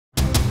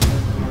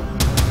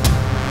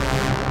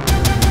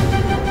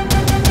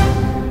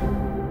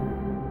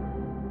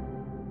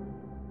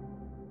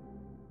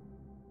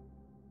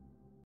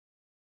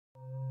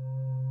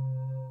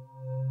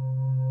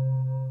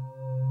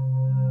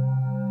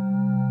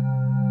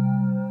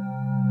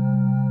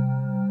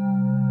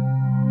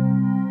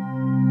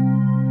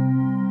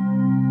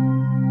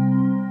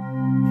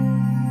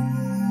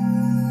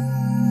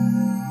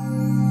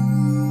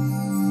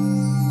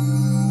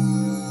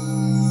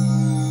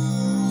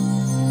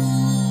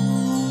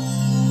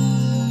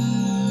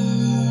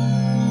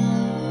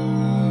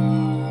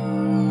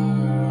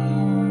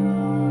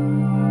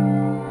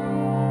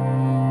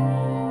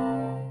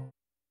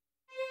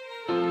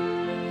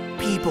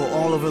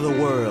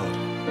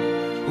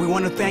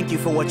thank you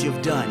for what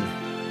you've done,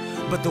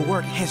 but the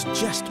work has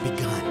just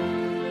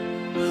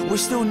begun. We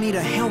still need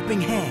a helping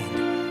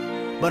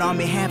hand, but on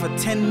behalf of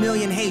 10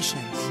 million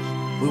Haitians,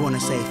 we want to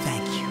say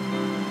thank you.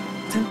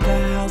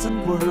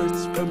 10,000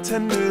 words from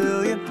 10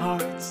 million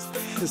hearts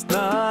is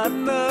not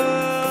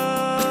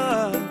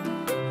enough.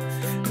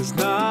 It's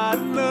not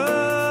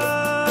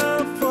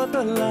enough for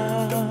the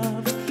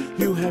love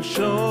you have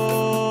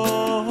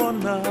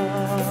shown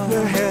us.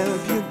 The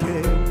help you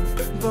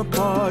gave, the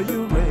bar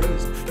you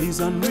raised, is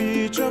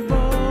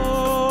unreachable.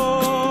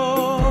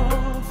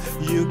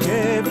 You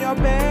gave your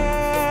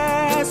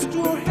best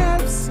to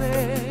help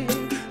save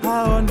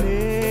our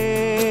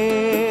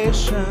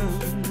nation.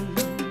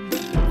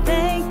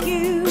 Thank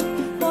you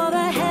for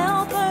the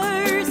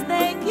helpers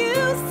that you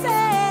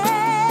send.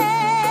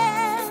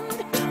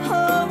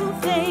 Oh,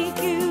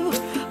 thank you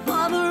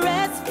for the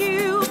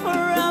rescue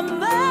from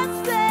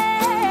the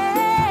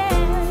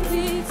sand.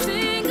 We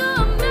sing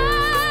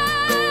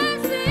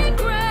amazing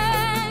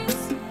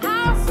grace,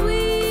 how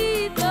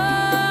sweet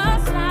the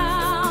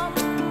sound,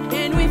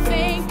 and we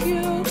thank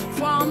you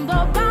from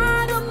the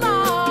bottom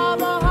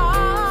of our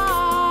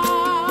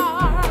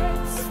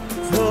hearts.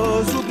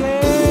 Those who gave,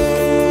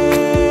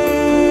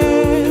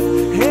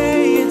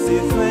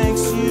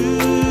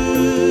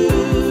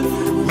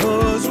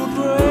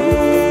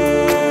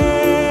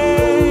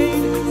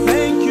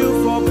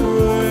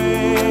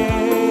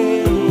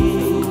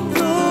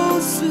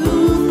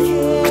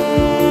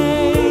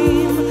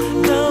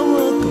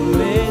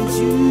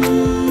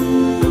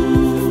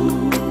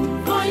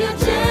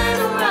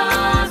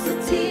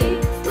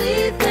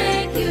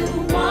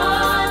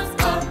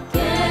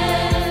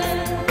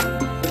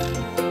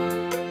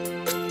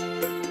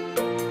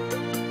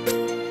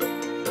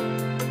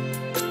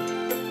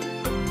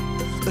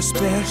 a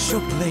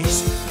special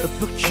place, a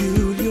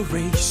peculiar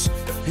race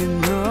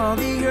in all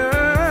the earth.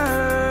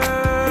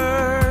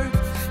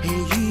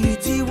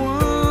 Haiti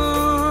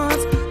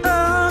once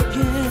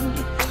again,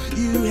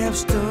 you have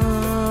stunned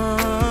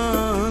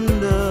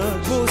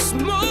us. For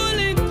small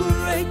and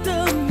great,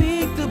 the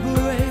meek, the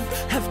brave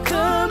have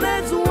come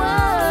as one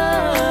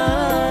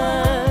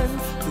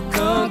to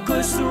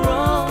conquer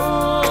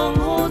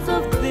strongholds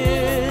of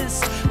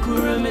this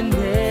criminal.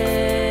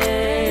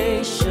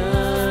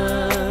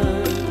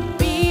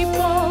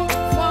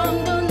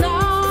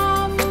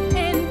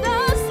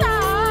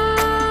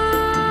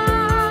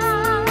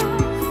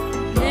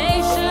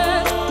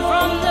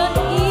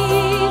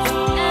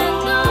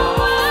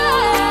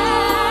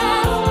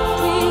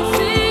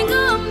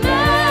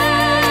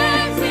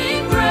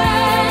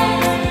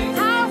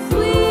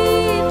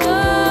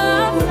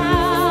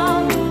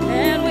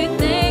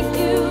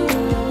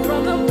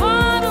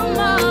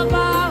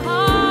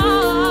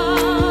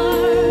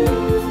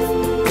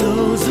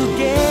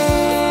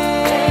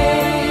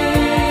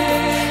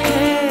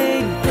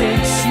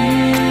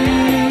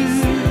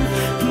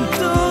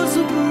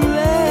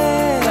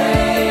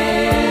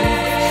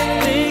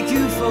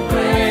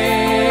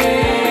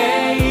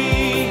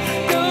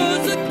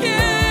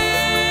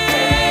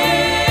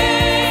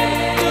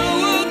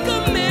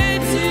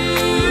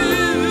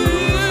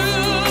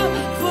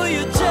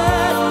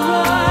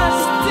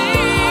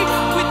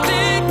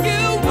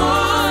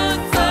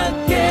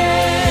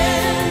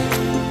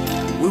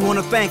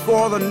 Thank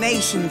all the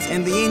nations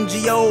and the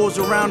NGOs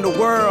around the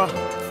world,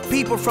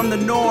 people from the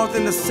north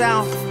and the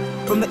south,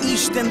 from the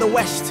east and the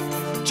west,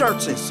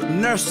 churches,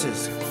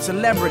 nurses,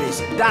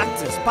 celebrities,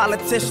 doctors,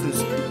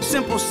 politicians,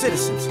 simple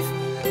citizens,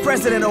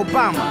 President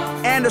Obama,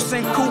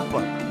 Anderson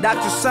Cooper,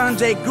 Dr.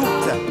 Sanjay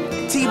Gupta,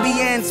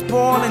 TBN's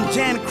Paul and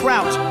Jan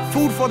Crouch,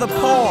 Food for the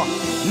Poor,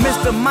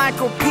 Mr.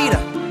 Michael Peter,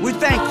 we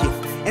thank you.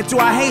 And to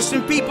our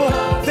Haitian people,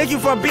 thank you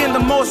for being the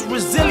most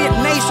resilient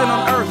nation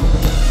on earth.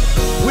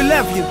 We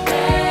love you.